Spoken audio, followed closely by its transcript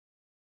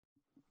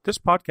This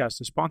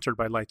podcast is sponsored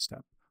by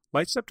Lightstep.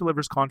 Lightstep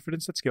delivers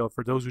confidence at scale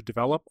for those who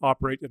develop,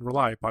 operate, and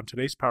rely upon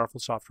today's powerful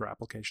software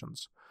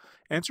applications.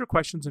 Answer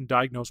questions and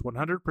diagnose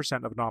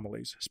 100% of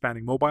anomalies,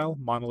 spanning mobile,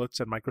 monoliths,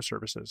 and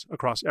microservices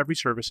across every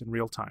service in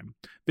real time.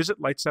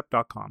 Visit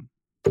lightstep.com.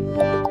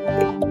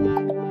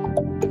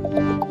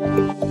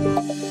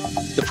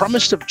 The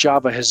promise of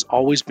Java has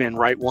always been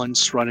write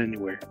once, run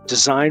anywhere.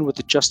 Designed with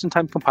the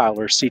just-in-time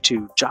compiler,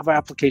 C2, Java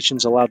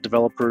applications allow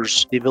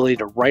developers the ability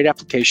to write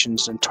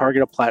applications and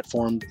target a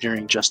platform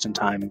during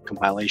just-in-time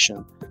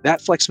compilation.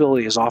 That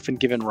flexibility has often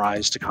given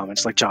rise to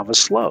comments like Java's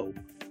slow.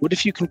 What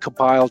if you can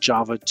compile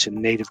Java to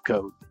native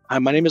code? Hi,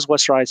 my name is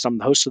Wes Rice. I'm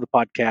the host of the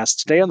podcast.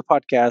 Today on the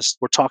podcast,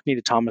 we're talking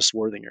to Thomas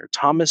Wuerthinger.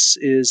 Thomas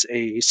is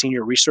a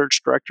senior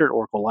research director at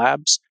Oracle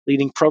Labs,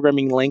 leading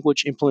programming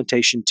language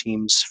implementation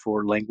teams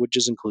for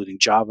languages including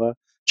Java,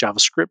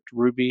 JavaScript,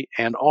 Ruby,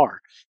 and R.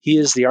 He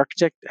is the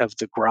architect of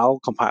the Graal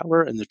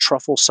compiler and the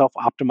Truffle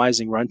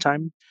self-optimizing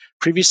runtime.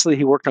 Previously,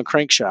 he worked on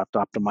Crankshaft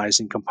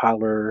optimizing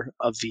compiler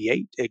of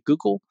V8 at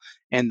Google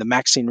and the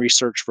Maxine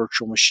Research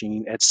Virtual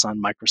Machine at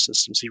Sun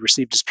Microsystems. He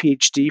received his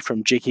PhD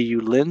from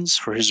JKU Linz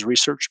for his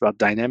research about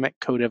dynamic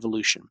code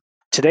evolution.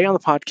 Today on the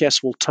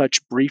podcast, we'll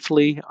touch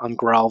briefly on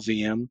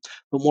GraalVM,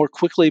 but more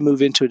quickly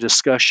move into a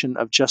discussion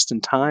of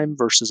just-in-time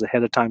versus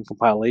ahead-of-time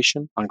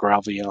compilation on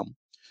GraalVM.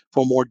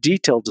 For a more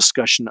detailed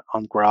discussion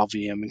on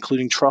GraalVM,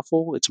 including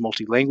Truffle, its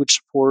multi-language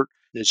support,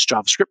 and its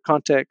JavaScript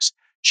context,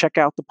 check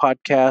out the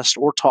podcast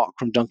or talk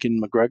from Duncan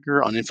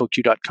McGregor on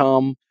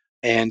InfoQ.com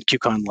and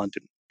QCon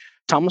London.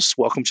 Thomas,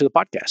 welcome to the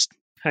podcast.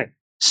 Hi.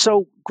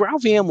 So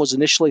GraalVM was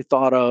initially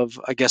thought of,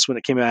 I guess, when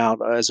it came out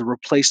as a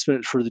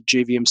replacement for the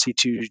JVM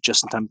C2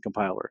 just-in-time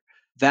compiler.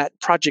 That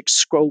project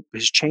scope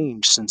has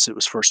changed since it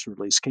was first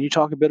released. Can you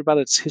talk a bit about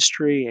its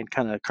history and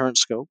kind of current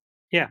scope?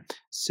 Yeah.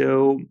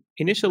 So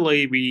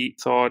initially we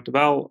thought,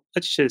 well,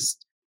 let's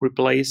just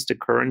replace the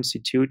current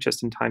C2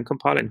 just-in-time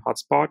compiler in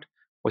Hotspot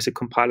with a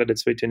compiler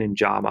that's written in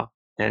Java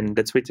and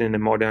that's written in a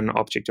modern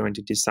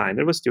object-oriented design.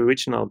 That was the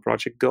original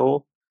project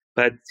goal.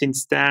 But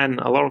since then,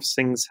 a lot of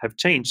things have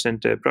changed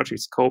and the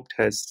project scope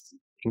has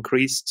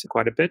increased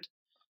quite a bit.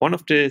 One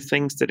of the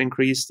things that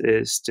increased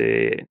is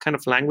the kind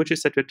of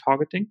languages that we're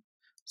targeting.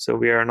 So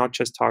we are not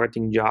just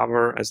targeting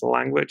Java as a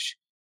language,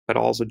 but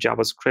also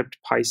JavaScript,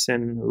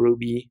 Python,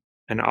 Ruby,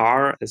 and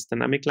R as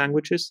dynamic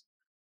languages.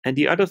 And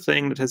the other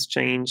thing that has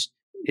changed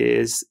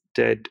is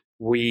that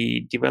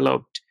we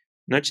developed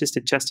not just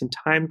a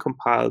just-in-time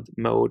compiled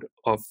mode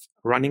of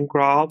running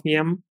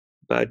GraalVM,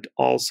 but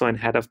also an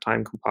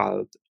ahead-of-time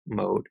compiled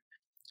mode.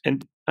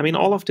 And I mean,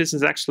 all of this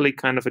is actually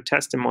kind of a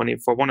testimony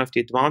for one of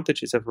the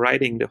advantages of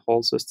writing the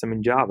whole system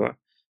in Java,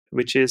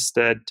 which is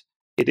that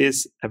it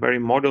is a very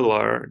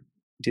modular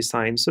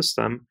design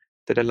system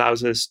that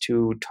allows us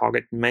to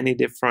target many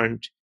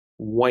different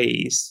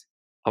ways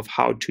of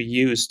how to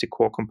use the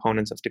core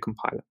components of the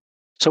compiler.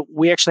 So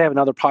we actually have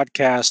another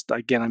podcast,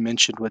 again, I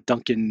mentioned with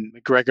Duncan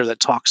McGregor, that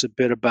talks a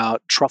bit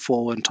about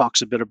Truffle and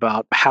talks a bit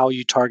about how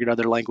you target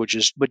other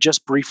languages. But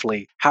just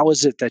briefly, how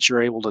is it that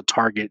you're able to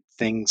target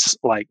things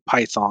like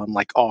Python,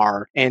 like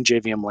R, and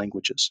JVM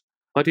languages?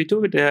 What we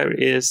do there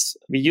is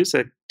we use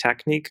a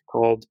technique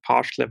called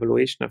partial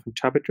evaluation of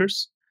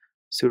interpreters.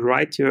 So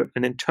write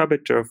an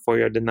interpreter for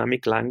your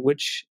dynamic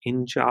language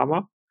in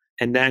Java,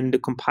 and then the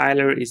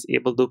compiler is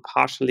able to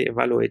partially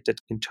evaluate that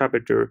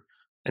interpreter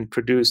and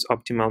produce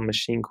optimal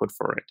machine code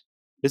for it.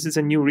 This is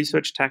a new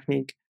research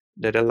technique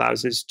that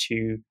allows us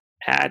to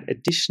add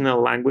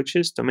additional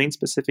languages,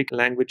 domain-specific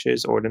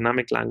languages or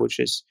dynamic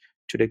languages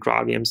to the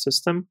GraalVM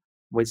system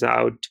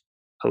without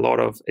a lot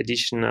of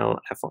additional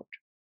effort.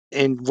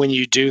 And when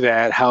you do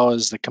that, how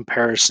is the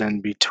comparison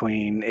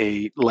between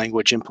a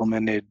language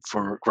implemented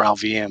for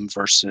GraalVM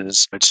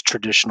versus its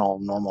traditional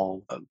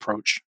normal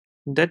approach?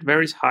 That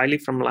varies highly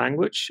from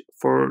language.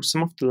 For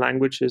some of the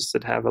languages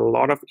that have a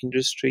lot of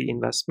industry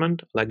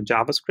investment, like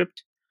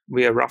JavaScript,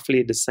 we are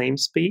roughly at the same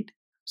speed.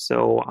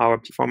 So our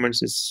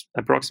performance is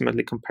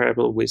approximately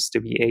comparable with the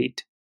V8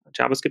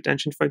 JavaScript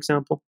engine, for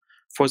example.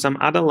 For some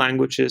other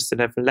languages that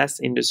have less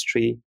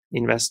industry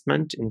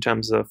investment in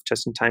terms of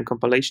just-in-time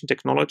compilation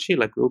technology,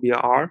 like Ruby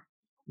or R,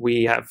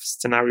 we have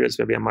scenarios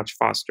where we are much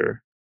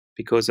faster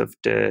because of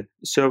the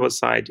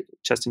server-side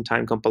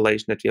just-in-time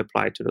compilation that we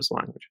apply to those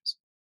languages.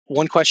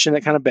 One question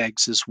that kind of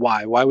begs is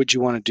why? Why would you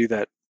want to do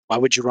that? Why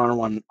would you run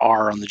on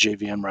R on the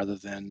JVM rather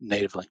than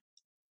natively?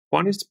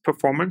 One is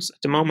performance.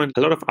 At the moment, a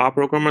lot of R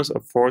programmers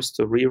are forced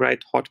to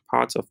rewrite hot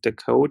parts of the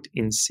code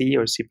in C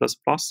or C++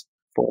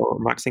 for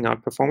maxing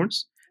out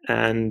performance.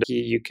 And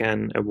here you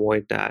can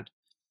avoid that.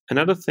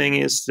 Another thing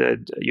is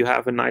that you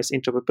have a nice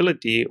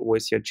interoperability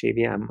with your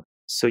JVM.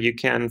 So you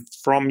can,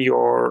 from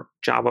your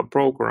Java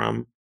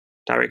program,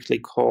 directly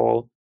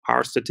call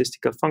R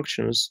statistical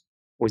functions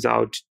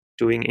without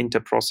doing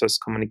inter-process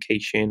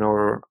communication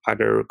or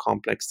other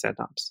complex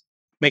setups.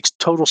 Makes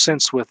total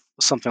sense with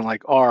something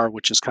like R,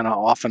 which is kind of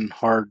often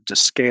hard to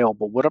scale.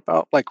 But what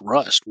about like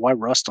Rust? Why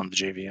Rust on the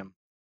JVM?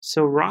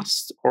 So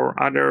Rust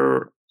or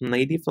other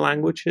native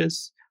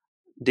languages,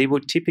 they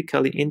would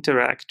typically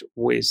interact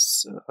with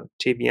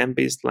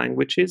JVM-based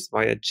languages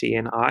via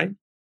GNI,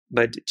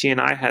 but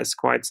GNI has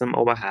quite some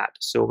overhead.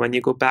 So when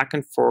you go back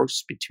and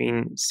forth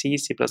between C,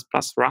 C++,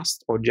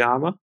 Rust, or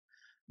Java,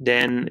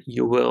 then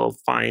you will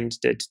find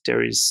that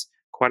there is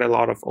quite a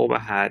lot of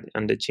overhead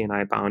on the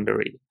GNI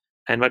boundary.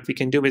 And what we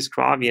can do with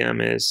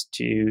GraalVM is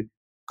to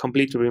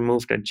completely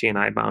remove that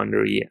GNI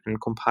boundary and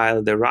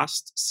compile the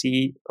Rust,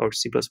 C, or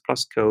C++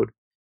 code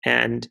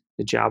and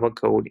the Java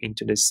code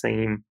into the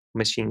same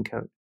machine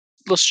code.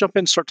 Let's jump in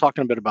and start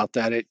talking a bit about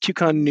that. At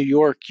QCon New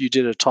York, you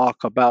did a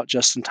talk about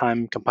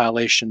just-in-time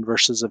compilation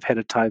versus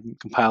ahead-of-time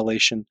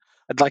compilation.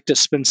 I'd like to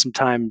spend some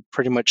time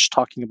pretty much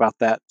talking about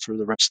that for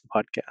the rest of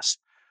the podcast.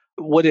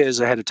 What is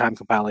ahead-of-time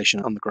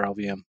compilation on the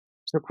GraalVM?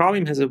 So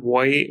GraalVM has a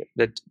way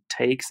that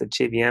takes a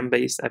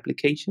JVM-based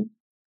application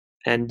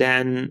and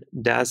then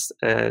does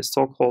a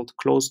so-called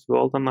closed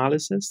world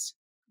analysis,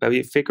 where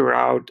we figure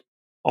out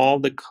all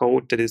the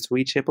code that is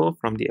reachable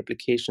from the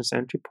application's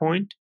entry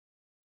point.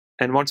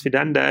 And once we've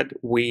done that,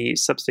 we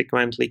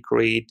subsequently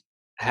create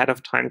ahead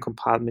of time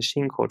compiled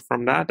machine code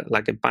from that,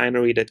 like a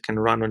binary that can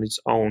run on its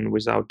own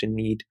without the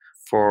need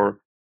for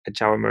a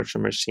Java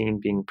virtual machine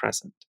being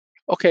present.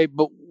 Okay,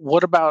 but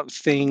what about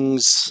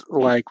things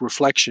like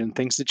reflection,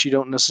 things that you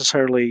don't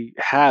necessarily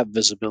have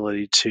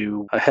visibility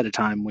to ahead of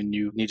time when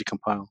you need to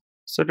compile?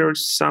 So there are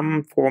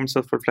some forms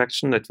of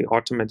reflection that we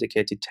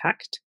automatically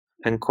detect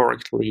and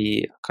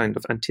correctly kind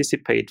of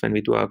anticipate when we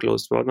do our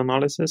closed world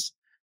analysis.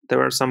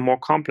 There are some more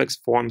complex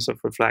forms of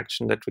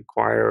reflection that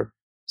require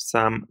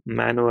some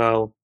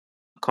manual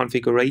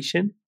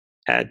configuration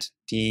at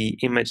the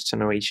image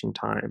generation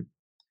time.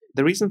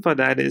 The reason for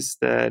that is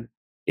that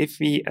if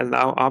we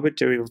allow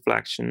arbitrary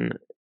reflection,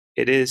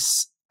 it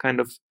is kind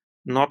of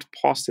not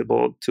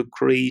possible to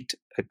create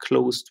a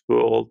closed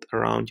world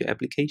around your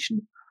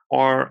application,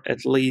 or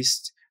at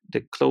least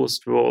the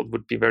closed world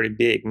would be very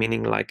big,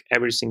 meaning like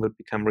everything would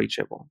become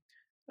reachable.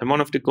 And one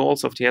of the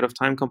goals of the ahead of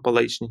time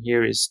compilation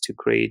here is to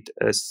create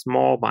a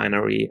small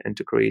binary and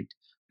to create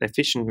an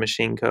efficient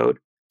machine code.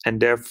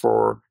 And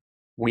therefore,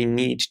 we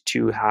need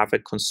to have a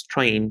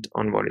constraint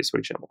on what is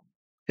reachable.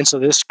 And so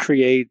this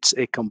creates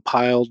a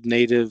compiled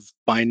native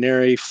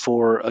binary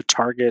for a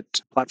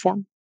target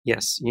platform?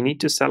 Yes, you need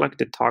to select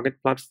the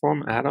target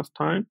platform ahead of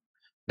time.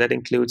 That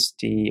includes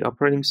the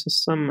operating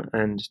system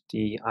and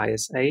the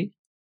ISA.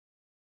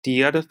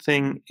 The other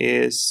thing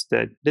is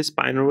that this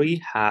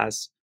binary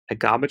has a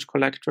garbage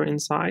collector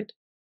inside.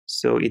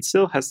 So it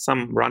still has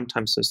some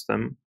runtime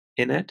system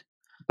in it,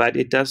 but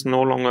it does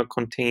no longer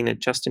contain a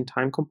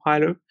just-in-time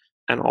compiler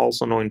and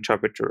also no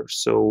interpreter.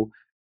 So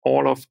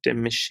all of the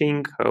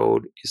machine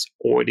code is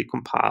already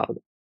compiled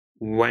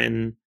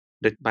when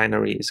the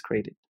binary is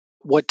created.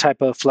 What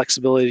type of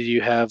flexibility do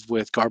you have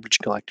with garbage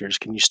collectors?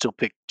 Can you still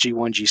pick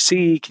G1,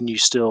 GC? Can you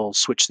still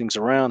switch things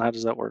around? How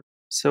does that work?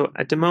 So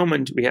at the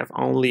moment, we have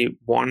only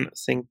one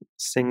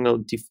single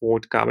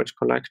default garbage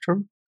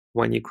collector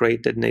when you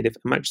create that native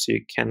image. So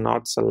you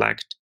cannot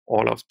select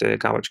all of the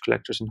garbage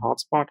collectors in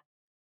Hotspot.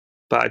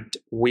 But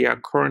we are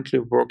currently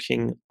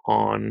working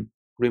on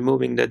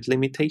removing that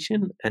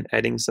limitation and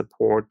adding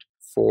support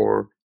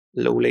for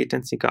low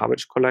latency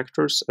garbage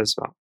collectors as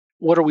well.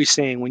 What are we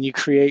seeing when you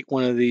create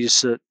one of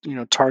these,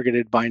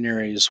 targeted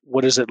binaries?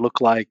 What does it look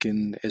like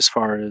in as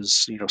far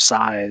as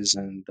size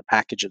and the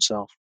package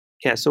itself?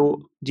 Yeah,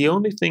 so the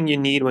only thing you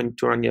need when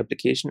to run the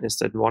application is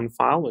that one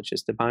file, which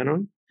is the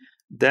binary.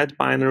 That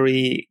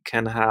binary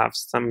can have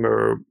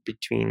somewhere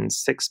between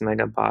 6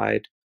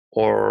 megabyte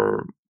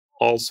or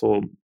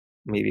also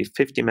maybe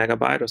 50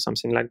 megabyte or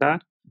something like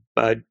that.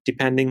 But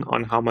depending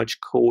on how much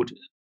code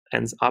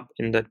ends up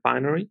in that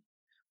binary.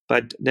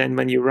 But then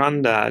when you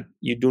run that,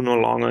 you do no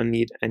longer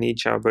need any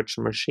Java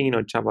virtual machine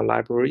or Java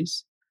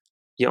libraries.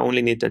 You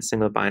only need that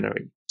single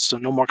binary. So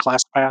no more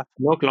class path?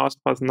 No class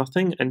path,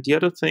 nothing. And the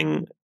other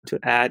thing to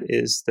add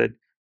is that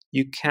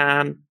you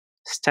can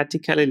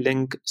statically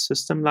link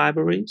system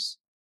libraries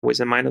with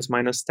a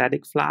 --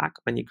 static flag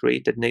when you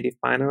create that native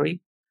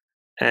binary.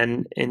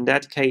 And in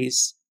that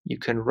case, you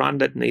can run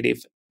that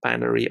native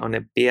binary on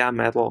a bare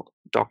metal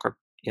Docker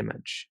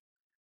image.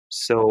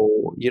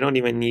 So you don't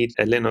even need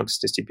a Linux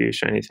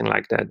distribution or anything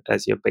like that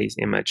as your base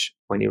image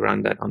when you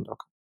run that on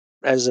Docker.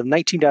 As of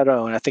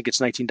 19.0, and I think it's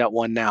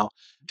 19.1 now,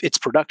 it's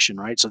production,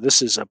 right? So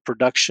this is a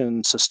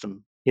production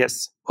system.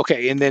 Yes.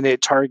 Okay, and then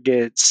it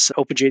targets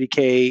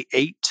OpenJDK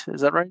 8,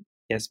 is that right?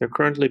 Yes, we're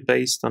currently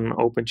based on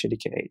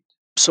OpenJDK 8.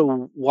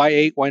 So why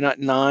 8? Why not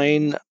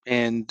 9?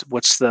 And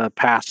what's the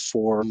path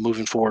for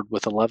moving forward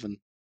with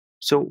 11?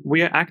 So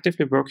we are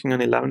actively working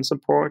on 11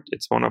 support.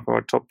 It's one of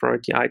our top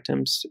priority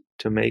items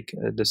to make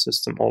the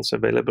system also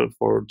available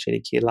for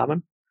JDK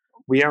 11.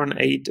 We are on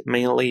 8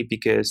 mainly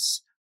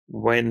because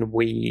when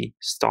we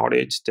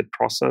started the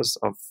process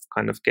of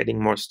kind of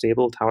getting more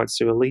stable towards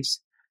the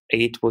release,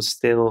 8 was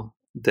still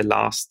the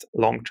last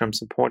long-term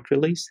support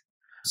release.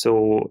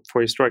 So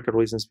for historical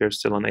reasons, we're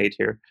still on 8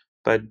 here,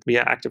 but we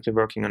are actively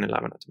working on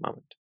 11 at the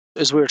moment.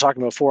 As we were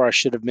talking before, I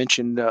should have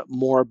mentioned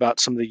more about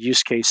some of the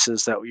use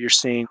cases that you're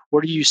seeing.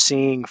 What are you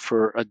seeing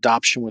for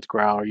adoption with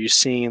Growl? Are you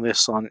seeing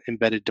this on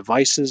embedded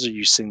devices? Are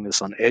you seeing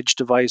this on edge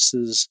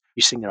devices? Are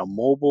you seeing it on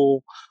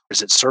mobile?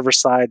 Is it server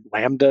side,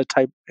 Lambda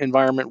type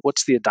environment?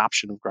 What's the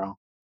adoption of Growl?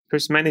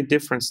 There's many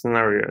different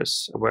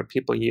scenarios where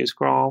people use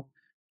Graal.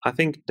 I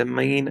think the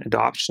main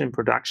adoption in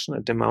production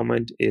at the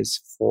moment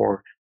is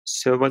for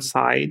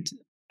server-side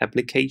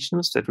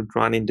applications that would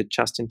run in the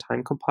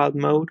just-in-time compiled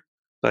mode,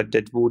 but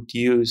that would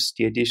use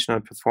the additional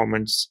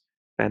performance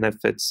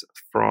benefits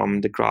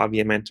from the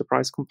GraalVM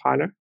Enterprise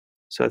compiler.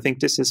 So I think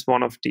this is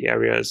one of the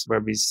areas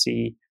where we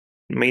see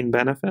main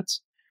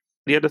benefits.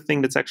 The other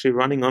thing that's actually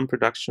running on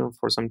production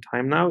for some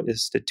time now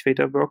is the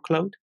Twitter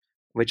workload,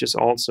 which is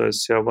also a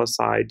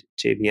server-side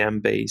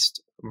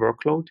JVM-based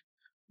workload,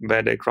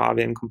 where the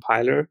GraalVM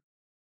compiler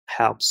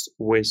helps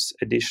with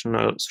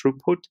additional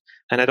throughput,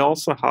 and it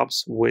also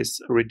helps with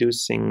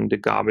reducing the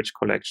garbage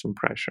collection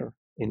pressure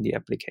in the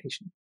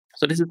application.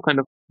 So this is kind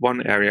of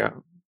one area.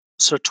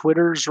 So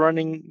Twitter's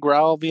running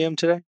GraalVM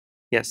today?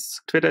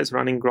 Yes, Twitter is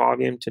running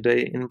GraalVM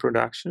today in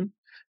production.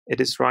 It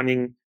is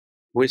running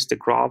with the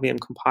GraalVM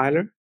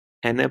compiler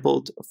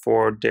enabled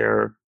for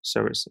their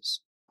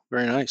services.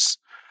 Very nice.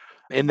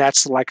 And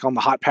that's like on the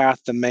hot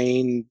path, the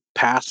main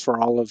path for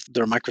all of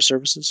their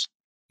microservices?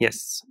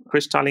 Yes,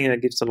 Chris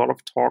Stalinger gives a lot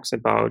of talks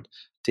about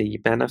the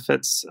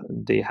benefits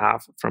they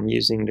have from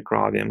using the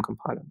GraalVM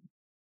compiler.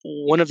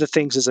 One of the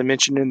things, as I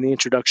mentioned in the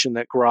introduction,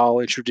 that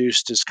Graal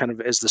introduced is kind of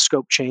as the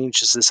scope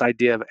changed, is this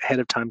idea of ahead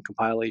of time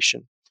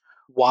compilation.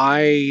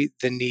 Why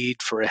the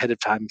need for ahead of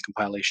time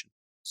compilation?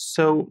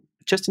 So,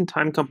 just in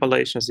time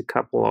compilation has a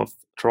couple of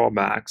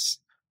drawbacks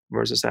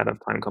versus out of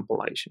time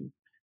compilation.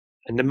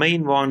 And the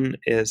main one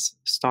is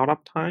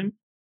startup time.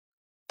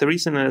 The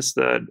reason is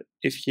that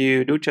if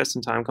you do just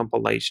in time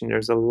compilation,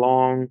 there's a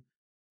long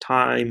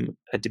time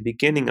at the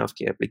beginning of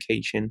the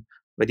application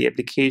where the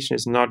application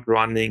is not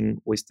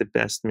running with the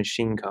best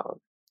machine code.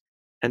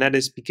 And that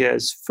is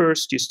because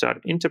first you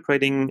start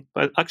interpreting,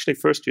 but actually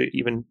first you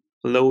even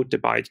load the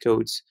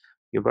bytecodes,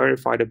 you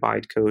verify the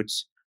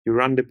bytecodes, you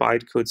run the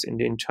bytecodes in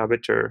the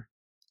interpreter,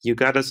 you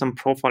gather some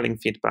profiling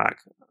feedback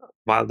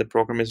while the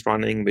program is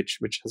running, which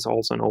has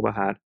also an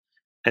overhead.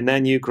 And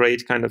then you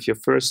create kind of your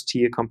first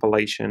tier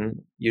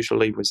compilation,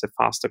 usually with a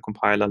faster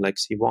compiler like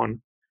C1.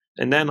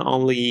 And then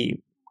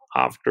only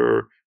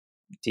after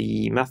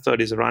the method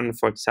is run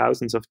for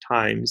thousands of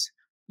times,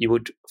 you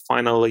would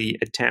finally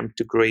attempt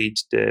to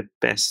create the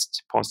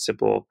best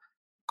possible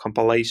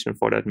compilation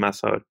for that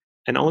method.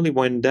 And only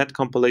when that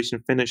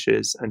compilation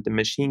finishes and the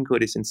machine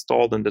code is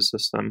installed in the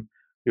system,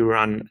 you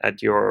run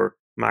at your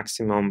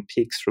maximum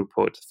peak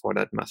throughput for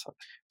that method.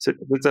 So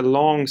there's a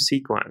long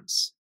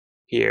sequence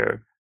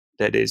here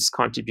that is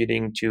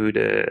contributing to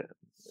the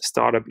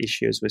startup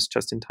issues with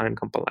just-in-time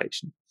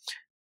compilation.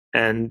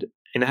 And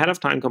in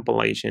ahead-of-time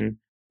compilation,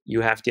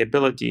 you have the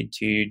ability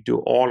to do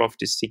all of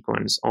this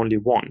sequence only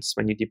once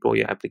when you deploy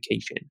your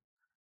application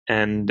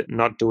and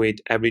not do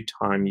it every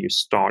time you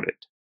start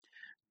it.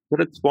 So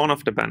that's one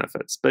of the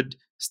benefits. But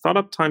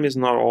startup time is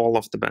not all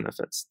of the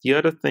benefits. The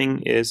other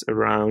thing is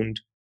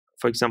around,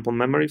 for example,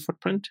 memory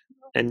footprint.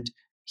 And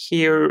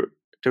here,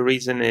 the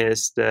reason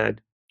is that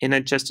in a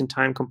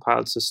just-in-time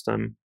compiled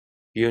system,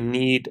 you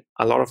need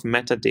a lot of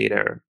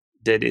metadata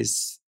that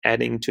is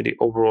adding to the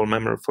overall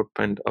memory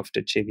footprint of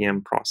the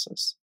JVM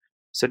process.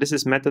 So this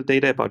is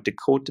metadata about the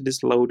code that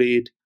is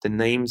loaded, the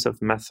names of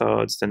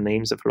methods, the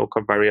names of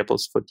local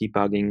variables for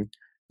debugging.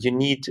 You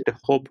need the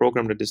whole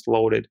program that is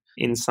loaded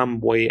in some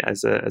way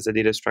as a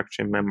data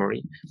structure in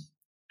memory.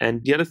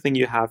 And the other thing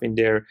you have in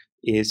there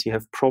is you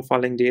have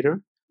profiling data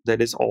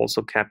that is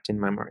also kept in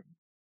memory.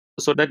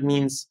 So that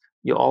means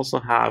you also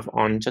have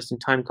on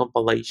just-in-time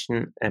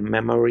compilation a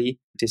memory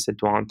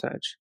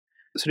disadvantage.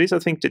 So these are, I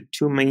think, the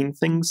two main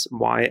things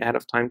why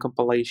ahead-of-time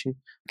compilation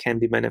can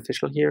be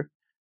beneficial here.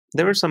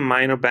 There are some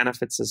minor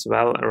benefits as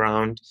well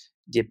around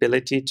the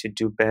ability to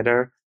do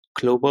better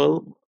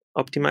global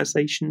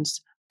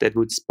optimizations that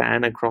would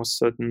span across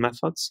certain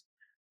methods,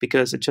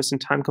 because a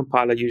just-in-time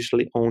compiler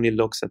usually only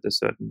looks at a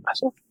certain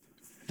method.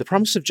 The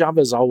promise of Java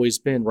has always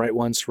been write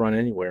once, run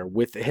anywhere.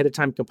 With ahead of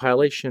time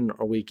compilation,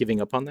 are we giving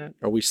up on that?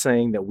 Are we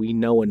saying that we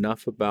know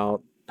enough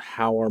about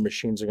how our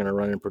machines are going to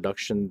run in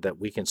production that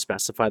we can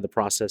specify the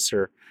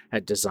processor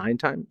at design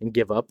time and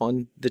give up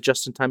on the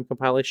just-in-time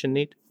compilation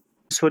need?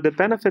 So the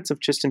benefits of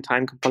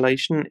just-in-time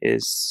compilation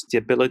is the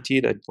ability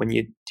that when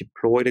you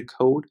deploy the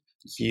code,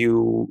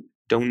 you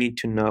don't need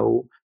to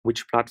know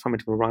which platform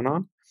it will run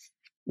on.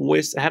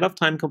 With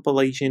ahead-of-time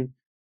compilation,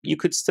 you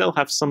could still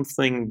have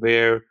something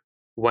where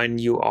when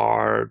you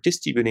are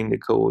distributing the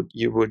code,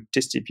 you would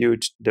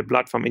distribute the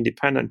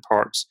platform-independent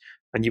parts,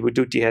 and you would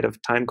do the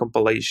ahead-of-time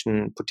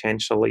compilation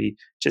potentially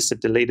just at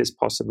the latest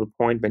possible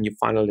point when you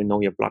finally know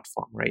your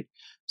platform, right?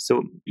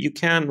 So you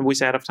can,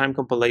 with ahead-of-time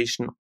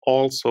compilation,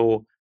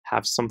 also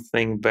have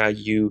something where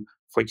you,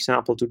 for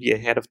example, do the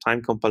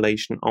ahead-of-time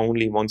compilation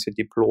only once you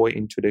deploy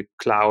into the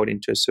cloud,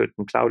 into a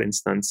certain cloud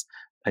instance,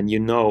 and you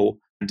know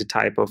the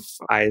type of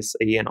ISA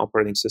and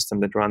operating system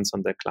that runs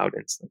on the cloud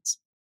instance.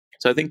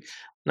 So I think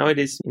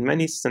nowadays, in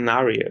many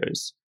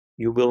scenarios,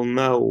 you will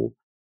know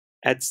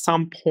at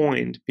some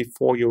point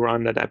before you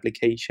run that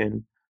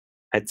application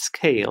at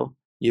scale,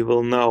 you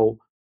will know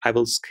I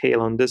will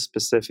scale on this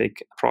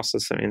specific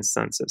processor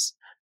instances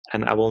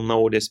and I will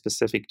know this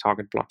specific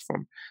target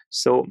platform.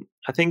 So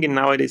I think in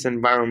nowadays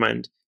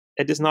environment,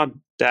 it is not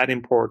that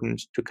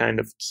important to kind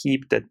of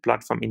keep that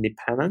platform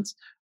independence.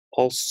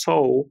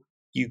 Also,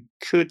 you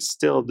could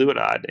still do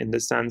that in the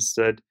sense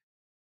that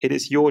it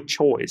is your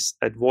choice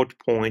at what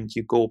point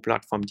you go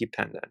platform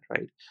dependent,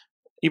 right?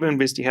 Even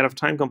with the head of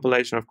time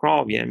compilation of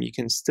GraalVM, you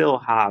can still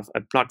have a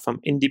platform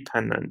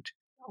independent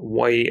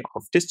way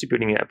of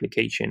distributing your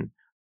application,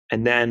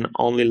 and then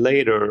only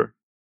later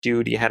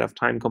do the head of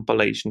time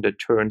compilation that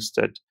turns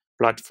that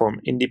platform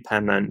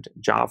independent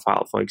jar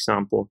file, for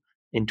example,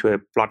 into a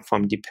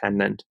platform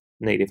dependent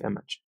native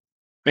image.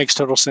 Makes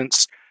total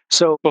sense.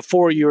 So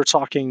before you were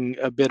talking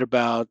a bit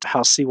about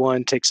how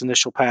C1 takes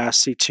initial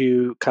pass,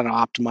 C2 kind of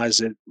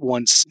optimize it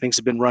once things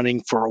have been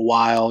running for a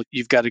while.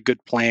 You've got a good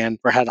plan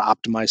for how to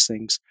optimize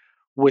things.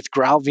 With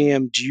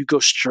GraalVM, do you go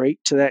straight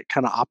to that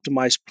kind of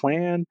optimized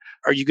plan?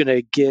 Are you going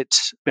to get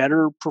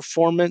better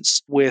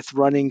performance with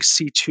running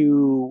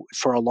C2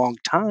 for a long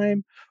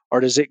time?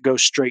 Or does it go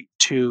straight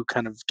to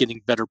kind of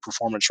getting better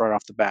performance right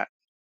off the bat?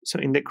 So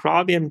in the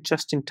GraalVM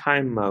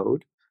just-in-time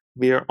mode,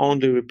 we are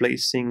only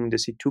replacing the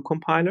C2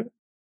 compiler.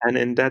 And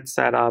in that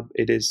setup,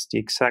 it is the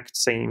exact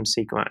same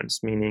sequence,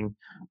 meaning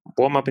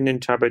warm up in the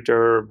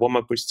interpreter, warm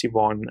up with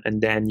C1,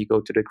 and then you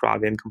go to the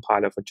GraalVM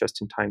compiler for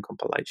just-in-time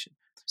compilation.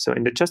 So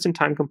in the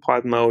just-in-time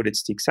compiled mode,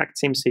 it's the exact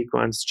same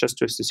sequence,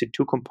 just with the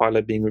C2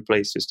 compiler being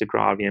replaced with the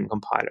GraalVM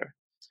compiler.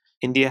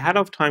 In the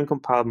ahead-of-time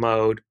compiled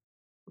mode,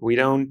 we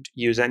don't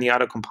use any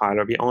other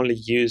compiler. We only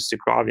use the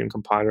GraalVM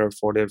compiler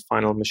for the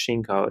final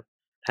machine code.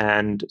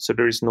 And so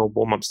there is no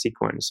warm-up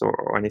sequence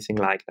or anything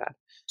like that.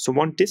 So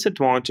one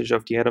disadvantage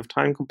of the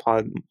ahead-of-time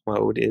compiled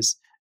mode is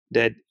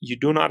that you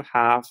do not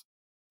have,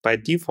 by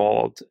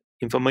default,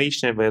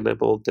 information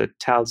available that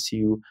tells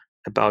you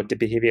about the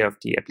behavior of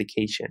the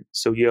application.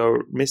 So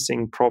you're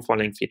missing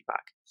profiling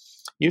feedback.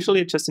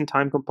 Usually a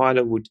just-in-time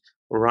compiler would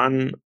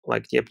run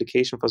like the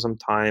application for some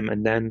time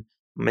and then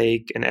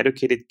make an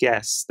educated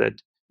guess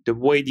that the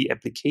way the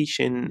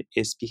application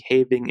is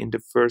behaving in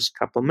the first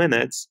couple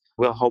minutes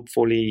will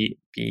hopefully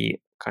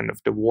be kind of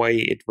the way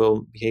it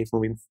will behave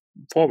moving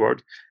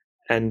forward,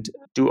 and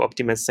do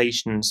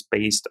optimizations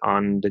based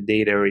on the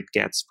data it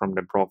gets from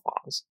the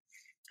profiles.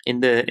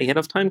 In the ahead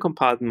of time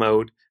compiled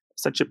mode,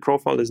 such a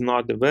profile is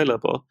not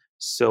available,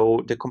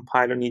 so the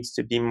compiler needs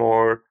to be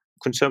more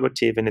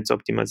conservative in its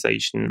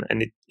optimization,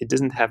 and it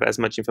doesn't have as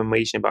much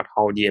information about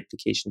how the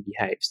application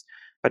behaves.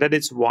 But that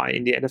is why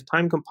in the ahead of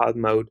time compiled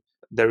mode,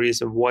 there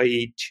is a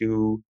way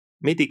to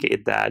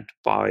mitigate that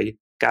by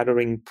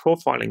gathering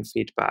profiling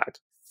feedback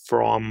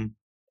from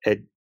a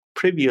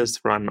previous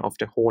run of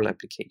the whole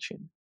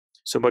application.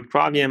 So what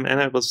GraalVM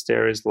enables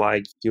there is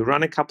like you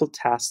run a couple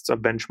tests or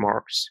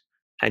benchmarks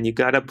and you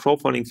gather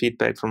profiling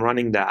feedback from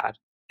running that,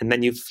 and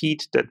then you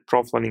feed that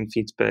profiling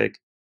feedback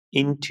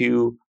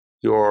into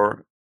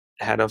your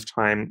ahead of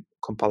time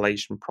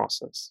compilation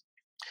process.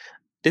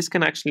 This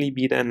can actually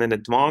be then an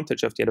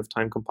advantage of the ahead of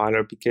time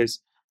compiler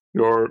because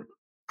your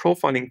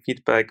profiling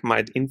feedback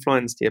might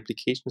influence the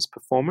application's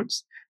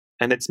performance,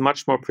 and it's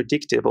much more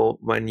predictable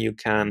when you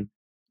can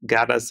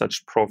gather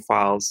such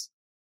profiles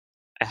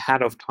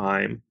ahead of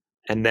time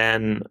and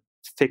then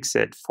fix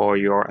it for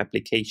your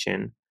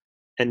application.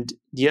 And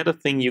the other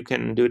thing you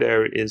can do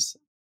there is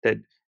that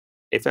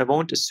if I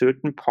want a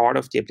certain part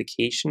of the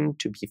application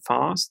to be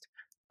fast,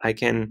 I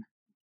can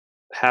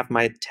have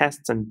my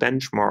tests and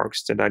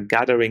benchmarks that are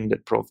gathering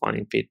that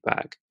profiling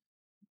feedback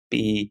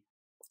be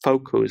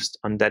focused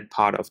on that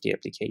part of the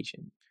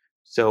application.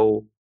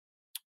 So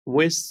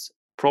with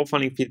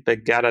profiling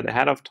feedback gathered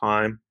ahead of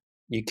time,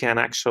 you can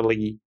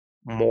actually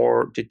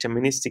more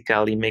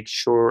deterministically make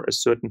sure a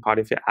certain part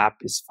of your app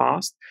is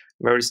fast.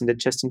 Whereas in the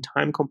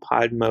just-in-time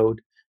compiled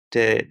mode,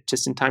 the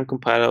just-in-time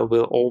compiler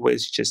will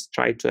always just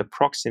try to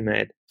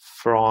approximate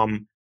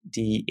from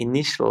the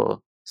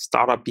initial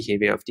startup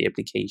behavior of the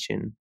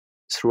application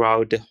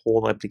throughout the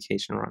whole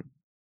application run.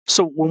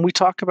 So when we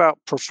talk about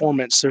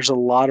performance, there's a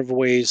lot of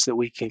ways that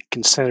we can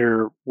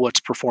consider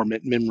what's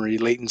performant: memory,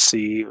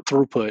 latency,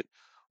 throughput.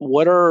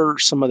 What are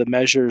some of the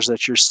measures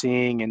that you're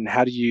seeing, and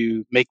how do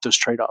you make those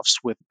trade-offs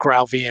with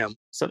GraalVM?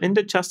 So in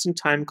the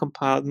just-in-time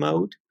compiled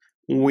mode,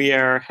 we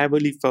are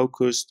heavily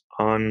focused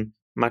on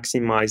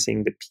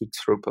maximizing the peak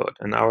throughput.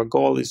 And our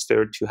goal is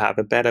there to have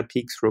a better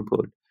peak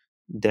throughput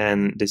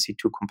than the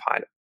C2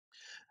 compiler.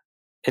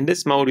 In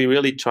this mode, we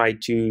really try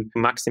to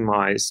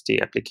maximize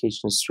the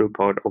application's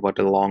throughput over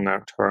the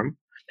longer term.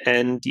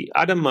 And the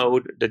other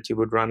mode that you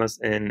would run us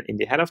in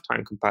the ahead of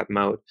time compiled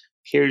mode,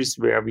 here's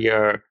where we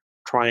are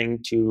trying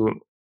to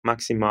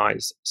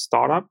maximize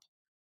startup,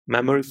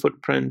 memory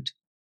footprint,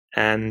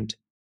 and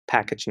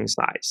packaging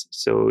size.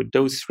 So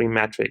those three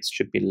metrics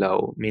should be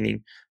low,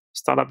 meaning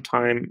startup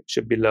time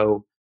should be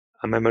low,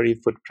 a memory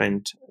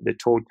footprint, the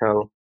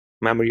total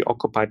memory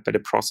occupied by the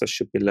process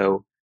should be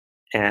low,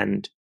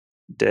 and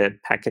the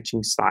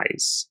packaging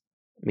size,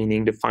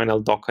 meaning the final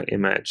Docker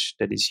image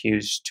that is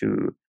used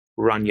to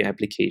run your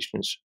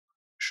applications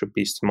should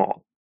be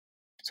small.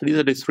 So these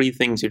are the three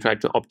things you try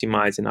to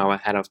optimize in our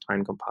ahead of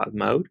time compiled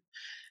mode.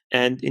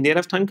 And in the ahead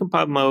of time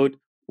compiled mode,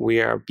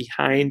 we are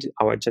behind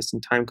our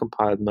just-in-time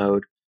compiled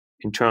mode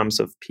in terms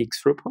of peak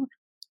throughput.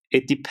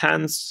 It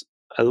depends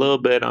a little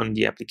bit on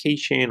the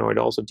application, or it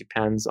also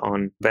depends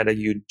on whether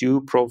you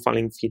do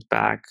profiling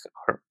feedback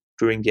or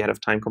during the ahead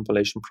of time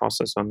compilation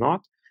process or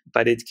not.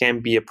 But it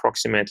can be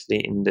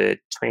approximately in the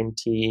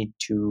 20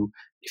 to,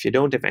 if you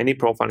don't have any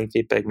profiling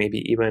feedback,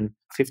 maybe even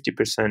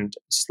 50%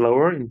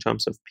 slower in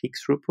terms of peak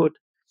throughput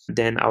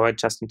than our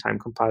just-in-time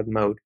compiled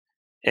mode.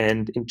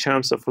 And in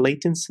terms of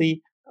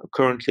latency,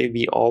 currently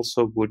we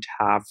also would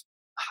have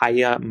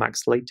higher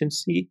max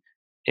latency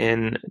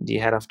in the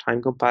ahead of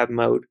time compiled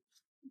mode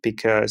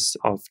because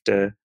of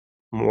the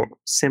more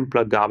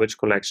simpler garbage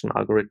collection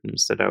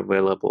algorithms that are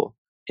available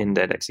in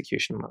that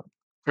execution mode.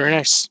 Very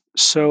nice.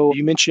 So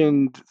you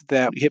mentioned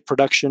that you hit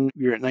production.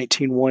 You're at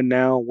 19.1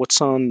 now.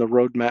 What's on the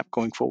roadmap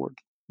going forward?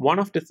 One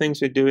of the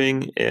things we're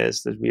doing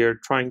is that we are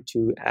trying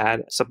to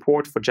add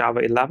support for Java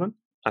 11.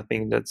 I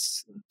think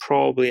that's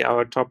probably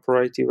our top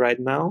priority right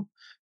now.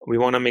 We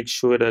want to make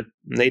sure that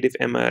native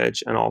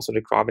image and also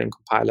the GraalVM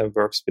compiler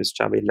works with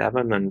Java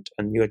 11 and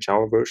newer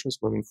Java versions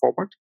moving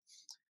forward.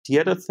 The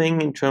other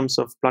thing in terms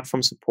of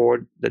platform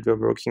support that we're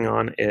working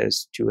on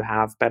is to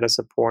have better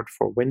support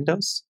for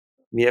Windows.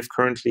 We have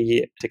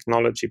currently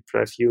technology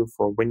preview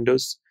for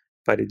Windows,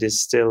 but it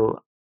is still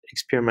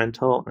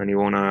experimental, and we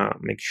want to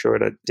make sure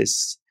that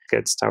this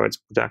gets towards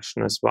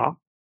production as well.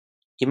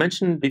 You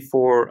mentioned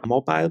before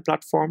mobile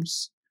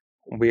platforms.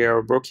 We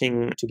are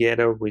working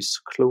together with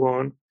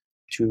Gluon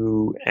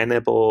to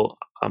enable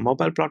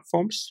mobile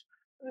platforms.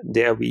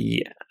 There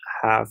we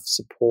have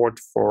support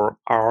for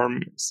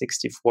ARM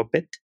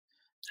 64-bit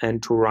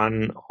and to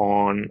run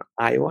on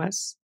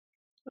iOS.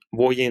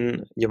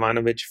 Wojen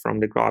Jovanovic from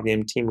the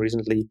GraalVM team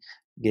recently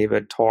gave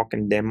a talk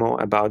and demo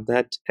about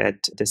that at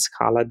the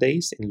Scala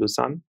Days in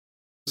Lausanne.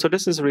 So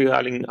this is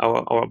regarding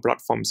our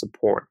platform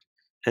support.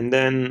 And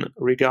then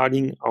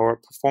regarding our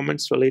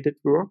performance-related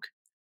work,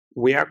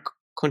 we are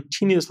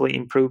continuously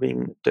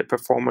improving the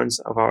performance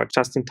of our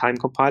just-in-time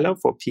compiler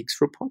for peak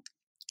throughput.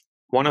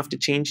 One of the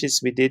changes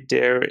we did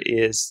there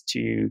is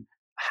to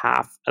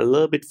have a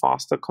little bit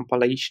faster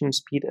compilation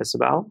speed as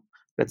well.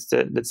 That's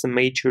the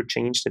major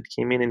change that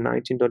came in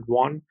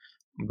 19.1,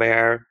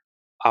 where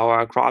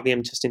our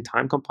GraalVM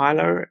just-in-time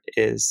compiler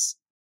is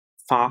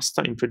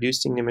faster in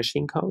producing the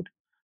machine code,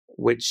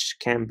 which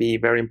can be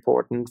very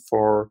important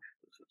for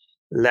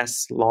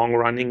less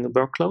long-running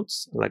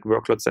workloads, like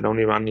workloads that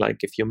only run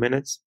like a few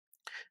minutes.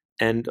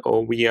 And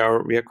we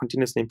are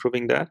continuously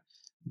improving that.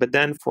 But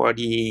then for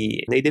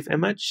the native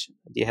image,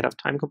 the ahead of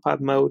time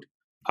compiled mode,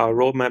 our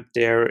roadmap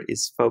there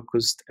is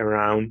focused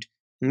around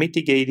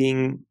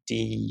mitigating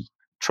the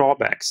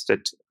drawbacks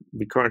that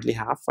we currently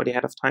have for the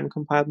ahead of time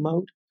compiled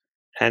mode.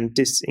 And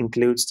this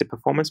includes the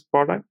performance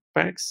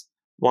drawbacks.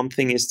 One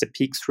thing is the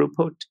peak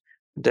throughput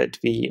that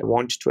we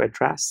want to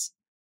address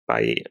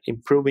by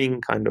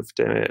improving kind of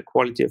the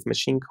quality of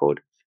machine code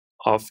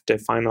of the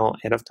final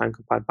ahead of time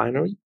compiled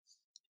binary.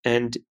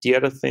 And the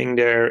other thing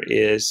there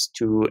is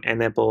to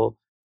enable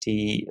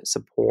the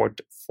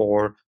support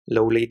for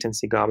low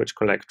latency garbage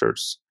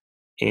collectors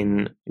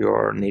in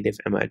your native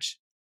image,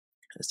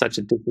 such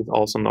that this is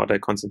also not a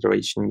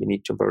consideration you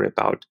need to worry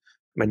about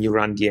when you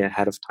run the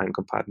ahead of time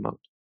compiled mode.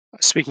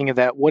 Speaking of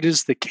that, what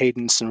is the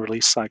cadence and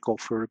release cycle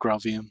for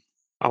GraalVM?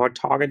 Our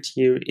target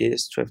here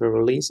is to have a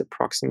release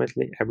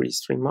approximately every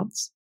 3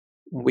 months.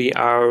 We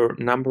are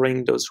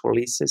numbering those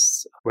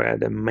releases where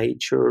the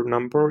major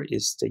number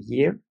is the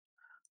year.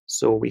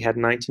 So we had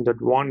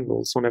 19.1,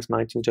 we'll soon have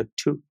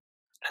 19.2.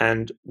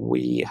 And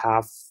we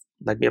are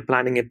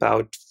planning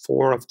about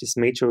 4 of these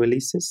major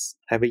releases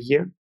every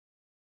year.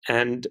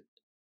 And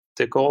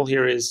the goal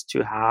here is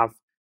to have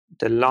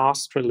the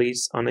last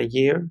release on a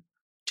year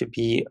to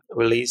be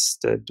release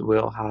that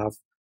will have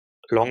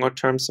longer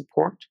term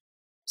support.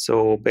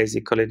 So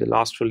basically the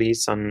last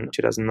release on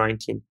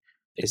 2019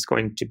 is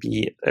going to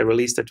be a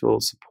release that will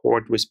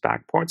support with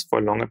backports for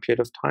a longer period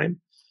of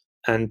time,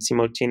 and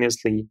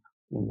simultaneously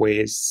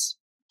with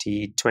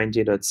the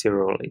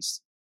 20.0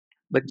 release.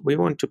 But we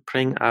want to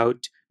bring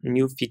out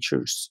new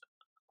features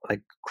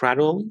like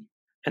gradually,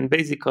 and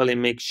basically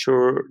make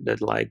sure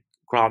that like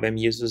GraalVM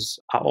users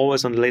are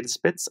always on the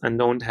latest bits and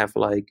don't have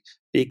like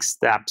big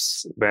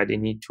steps where they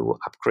need to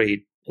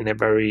upgrade in a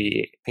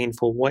very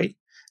painful way.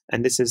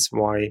 And this is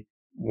why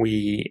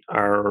we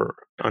are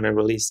on a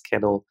release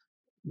schedule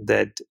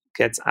that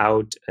gets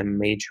out a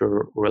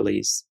major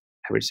release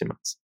every 3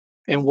 months.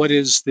 And what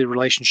is the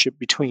relationship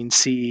between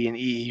CE and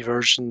EE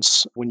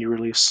versions when you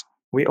release?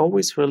 We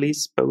always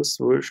release both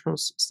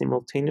versions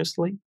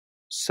simultaneously.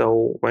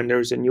 So when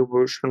there's a new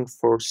version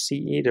for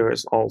CE, there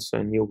is also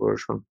a new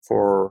version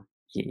for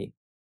EE.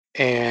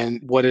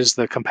 And what is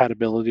the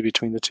compatibility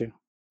between the two?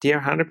 They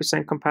are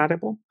 100%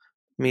 compatible,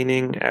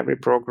 meaning every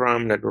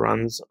program that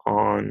runs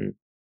on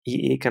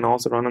EE can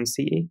also run on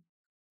CE.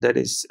 That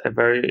is a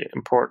very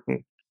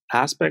important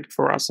aspect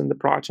for us in the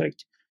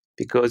project,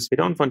 because we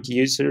don't want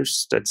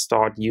users that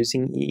start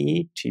using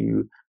EE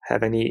to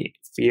have any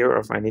fear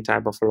of any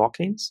type of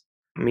lock-ins.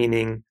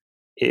 Meaning,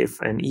 if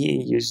an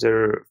EE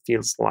user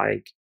feels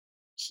like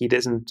he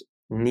doesn't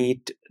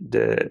need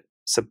the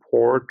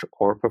support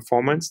or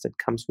performance that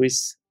comes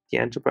with the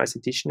Enterprise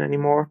Edition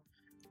anymore,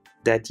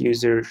 that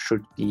user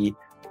should be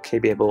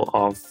capable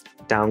of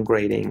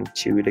downgrading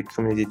to the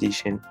Community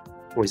Edition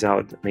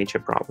without major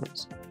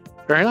problems.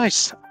 Very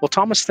nice. Well,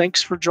 Thomas,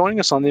 thanks for joining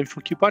us on the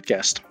InfoQ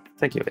podcast.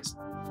 Thank you, Liz.